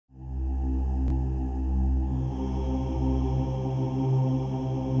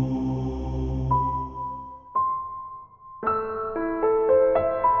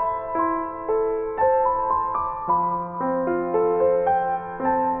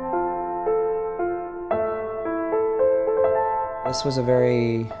This was a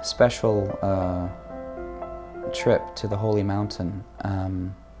very special trip to the Holy Mountain.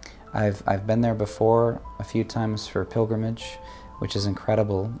 I've been there before a few times for pilgrimage, which is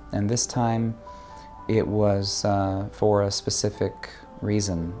incredible, and this time it was for a specific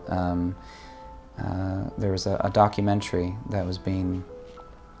reason. There was a documentary that was being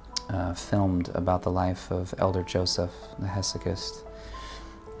filmed about the life of Elder Joseph, the Ησυχαστή,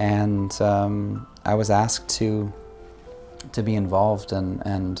 and I was asked to be involved,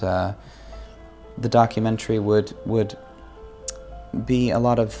 and the documentary would be a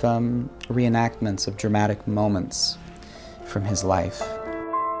lot of reenactments of dramatic moments from his life.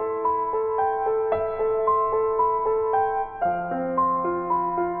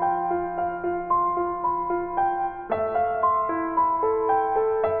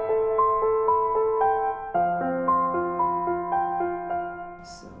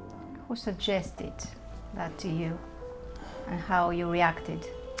 Who suggested that to you and how you reacted?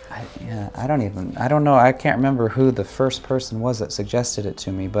 I don't know, I can't remember who the first person was that suggested it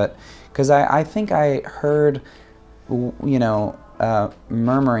to me, but because I think I heard, you know,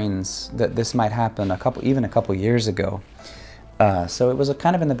 murmurings that this might happen even a couple years ago. So it was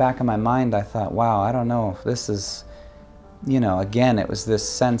kind of in the back of my mind. I thought, wow, I don't know if this is, you know, again, it was this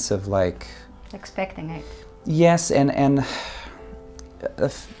sense of like... Expecting it. Yes, and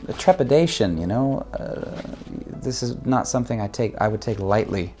a trepidation, you know. This is not something I would take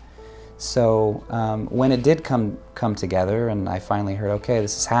lightly. So when it did come together, and I finally heard, okay,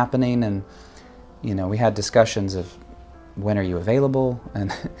 this is happening, and you know, we had discussions of when are you available,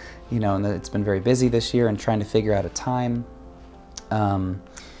 and you know, and it's been very busy this year, and trying to figure out a time. And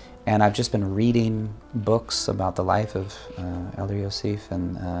I've just been reading books about the life of Elder Iosif,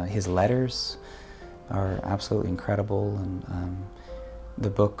 and his letters are absolutely incredible, and the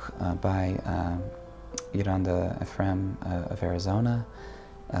book by Yolanda Ephraim of Arizona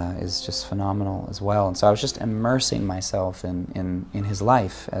is just phenomenal as well. And so I was just immersing myself in his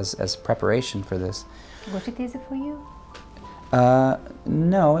life as preparation for this. Was it easy for you?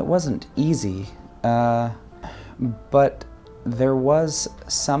 No, it wasn't easy, but there was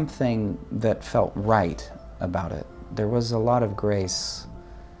something that felt right about it. There was a lot of grace.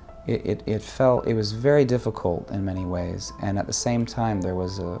 It was very difficult in many ways, and at the same time there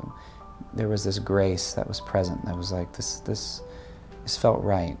was this grace that was present. That was like this felt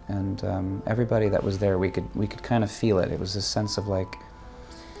right, and everybody that was there, we could kind of feel it. It was a sense of like,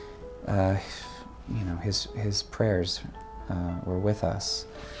 you know, his prayers were with us.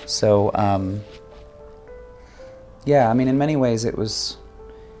 So yeah, I mean, in many ways it was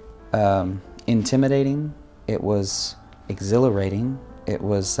intimidating. It was exhilarating. It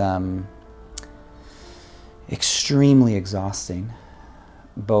was extremely exhausting,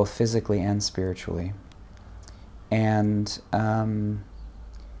 both physically and spiritually, and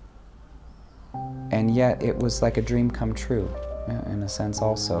yet it was like a dream come true, in a sense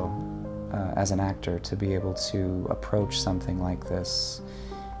also, as an actor, to be able to approach something like this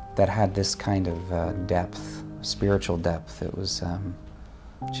that had this kind of depth, spiritual depth. It was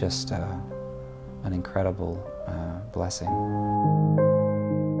just an incredible blessing.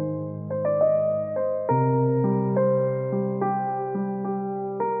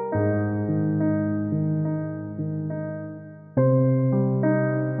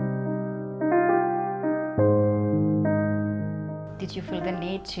 Did you feel the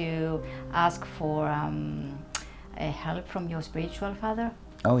need to ask for help from your spiritual father?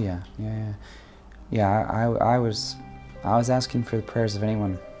 Oh yeah. I was asking for the prayers of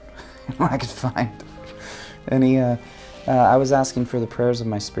anyone I could find. And I was asking for the prayers of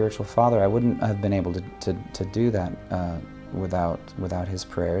my spiritual father. I wouldn't have been able to do that without his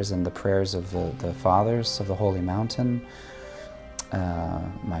prayers, and the prayers of the fathers of the Holy Mountain,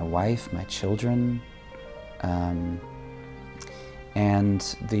 my wife, my children, and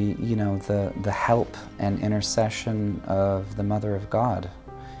the help and intercession of the Mother of God.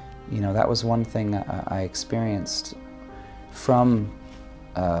 You know, that was one thing I experienced from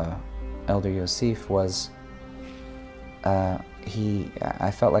Elder Iosif, was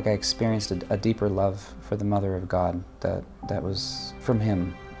I felt like I experienced a deeper love for the Mother of God that was from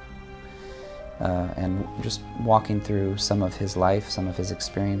him. And just walking through some of his life, some of his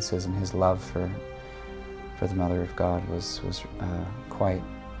experiences, and his love for the Mother of God was quite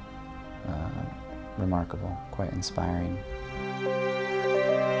remarkable, quite inspiring.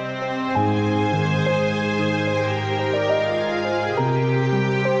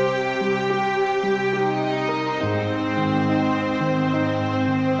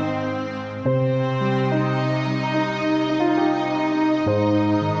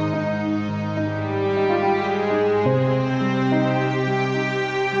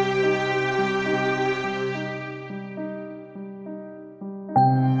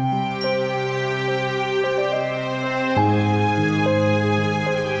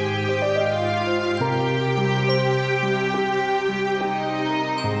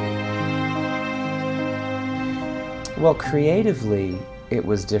 Well, creatively, it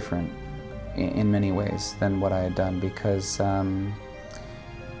was different in many ways than what I had done because,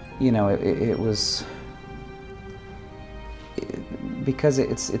 you know, it was, because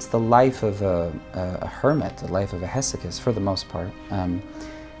it's the life of a hermit, the life of a hesychast for the most part.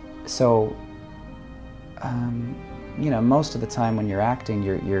 You know, most of the time when you're acting,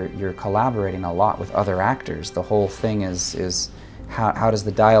 you're collaborating a lot with other actors. The whole thing is how does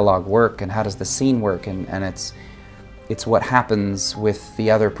the dialogue work and how does the scene work, and it's what happens with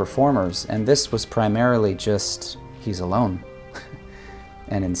the other performers. And this was primarily just, he's alone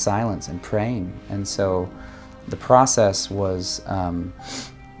and in silence and praying. And so the process was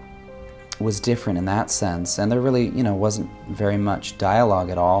different in that sense. And there really, you know, wasn't very much dialogue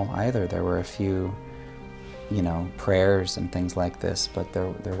at all either. There were a few, you know, prayers and things like this, but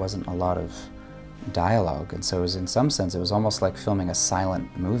there wasn't a lot of dialogue. And so it was, in some sense, it was almost like filming a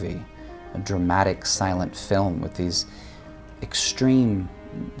silent movie, a dramatic silent film with these extreme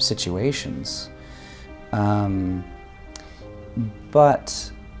situations.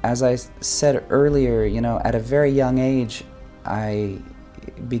 But as I said earlier, you know, at a very young age, I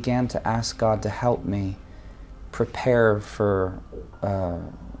began to ask God to help me prepare for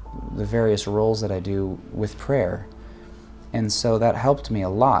the various roles that I do with prayer. And so that helped me a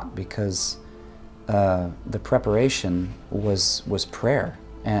lot because the preparation was prayer.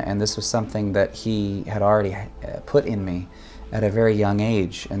 And this was something that He had already put in me at a very young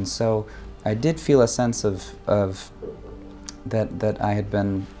age. And so I did feel a sense of that I had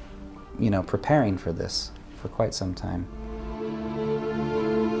been, you know, preparing for this for quite some time.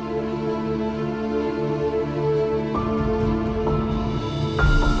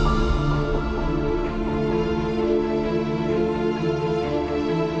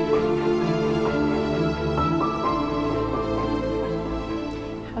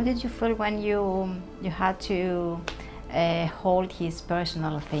 How did you feel when you had to hold his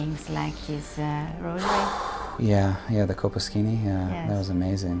personal things like his rosary? Yeah, the Kopaskini, yeah, yes. That was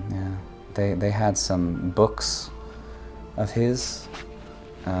amazing, yeah. They had some books of his.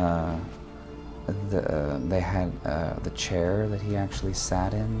 They had the chair that he actually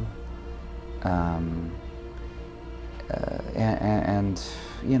sat in. And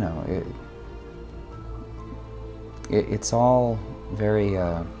you know, it's all very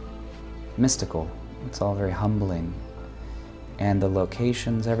mystical. It's all very humbling. And the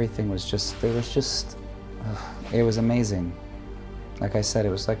locations, everything was just, it was amazing. Like I said, it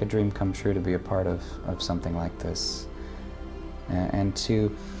was like a dream come true to be a part of something like this. And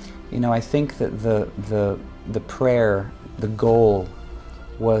to, you know, I think that the prayer, the goal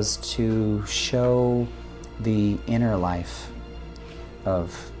was to show the inner life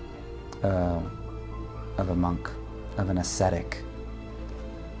of a monk, of an ascetic.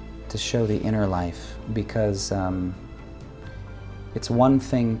 To show the inner life, because it's one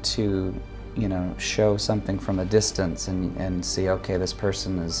thing to, you know, show something from a distance and see, okay, this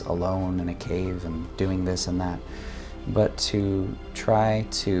person is alone in a cave and doing this and that. But to try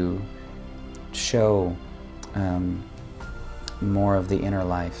to show more of the inner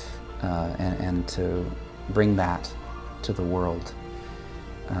life and to bring that to the world,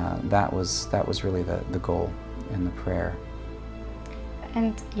 that was really the goal in the prayer.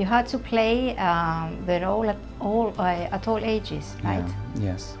 And you had to play the role at all ages, right? Yeah,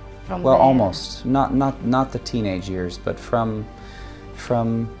 yes. Well, almost. Not the teenage years, but from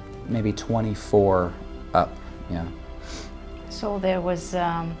maybe 24 up. Yeah. So there was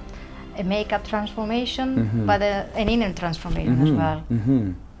a makeup transformation, but an inner transformation as well.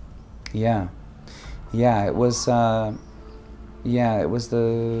 Yeah. It was. It was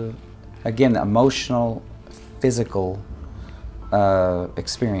the emotional, physical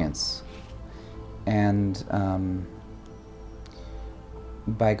experience, and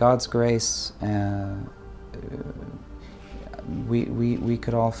by God's grace, we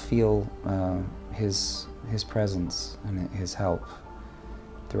could all feel His presence and His help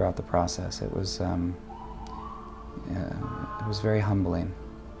throughout the process. It was very humbling.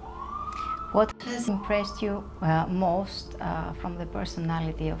 What has impressed you most from the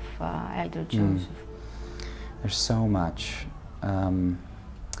personality of Elder Joseph? There's so much.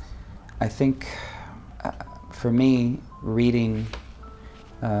 I think, for me, reading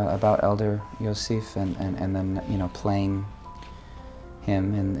about Elder Iosif and then, you know, playing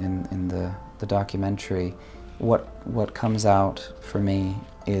him in the documentary, what comes out for me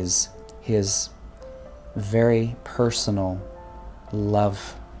is his very personal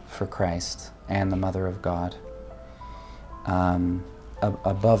love for Christ and the Mother of God.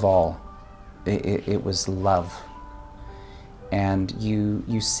 Above all, it was love. and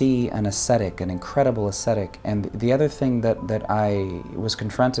you see an ascetic, an incredible ascetic. And the other thing that I was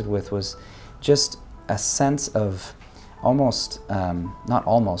confronted with was just a sense of a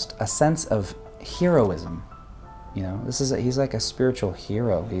sense of heroism. You know, he's like a spiritual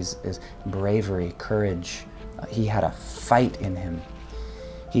hero. He's bravery, courage. He had a fight in him.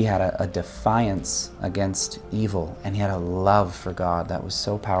 He had a defiance against evil, and he had a love for God that was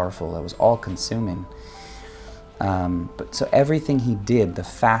so powerful, that was all-consuming. But so everything he did, the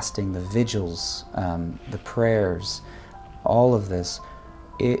fasting, the vigils, the prayers, all of this,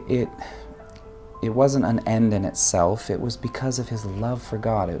 it wasn't an end in itself. It was because of his love for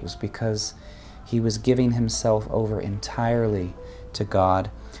God. It was because he was giving himself over entirely to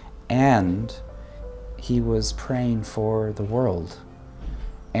God, and he was praying for the world.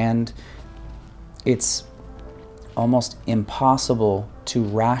 And it's almost impossible to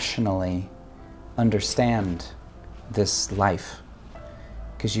rationally understand this life,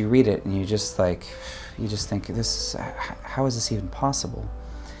 because you read it and you just think, how is this even possible?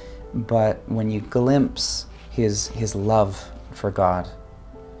 But when you glimpse his love for God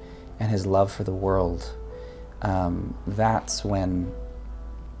and his love for the world, that's when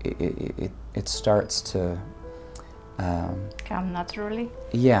it starts to come naturally.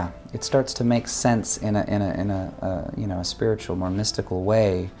 Yeah, it starts to make sense in a spiritual, more mystical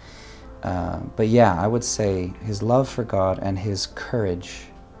way. But yeah, I would say his love for God and his courage.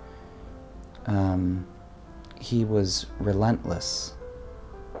 He was relentless,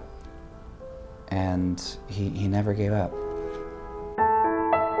 and he never gave up.